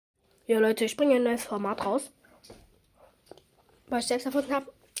Ja, Leute, ich bringe ein neues Format raus, was ich selbst erfunden habe.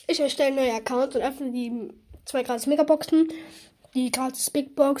 Ich erstelle einen neuen Account und öffne die 2 gratis Megaboxen, die gratis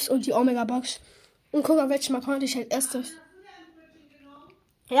Big Box und die Omega Box. Und gucke, auf welchem Account ich als erstes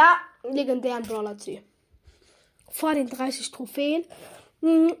legendären Brawler ziehe. Vor den 30 Trophäen.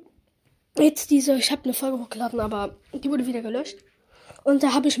 Jetzt ich habe eine Folge hochgeladen, aber die wurde wieder gelöscht. Und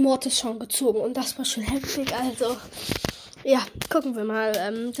da habe ich Mortis schon gezogen. Und das war schon heftig. Also, ja, gucken wir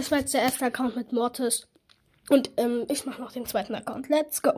mal. Das war jetzt der erste Account mit Mortis. Und ich mache noch den zweiten Account. Let's go.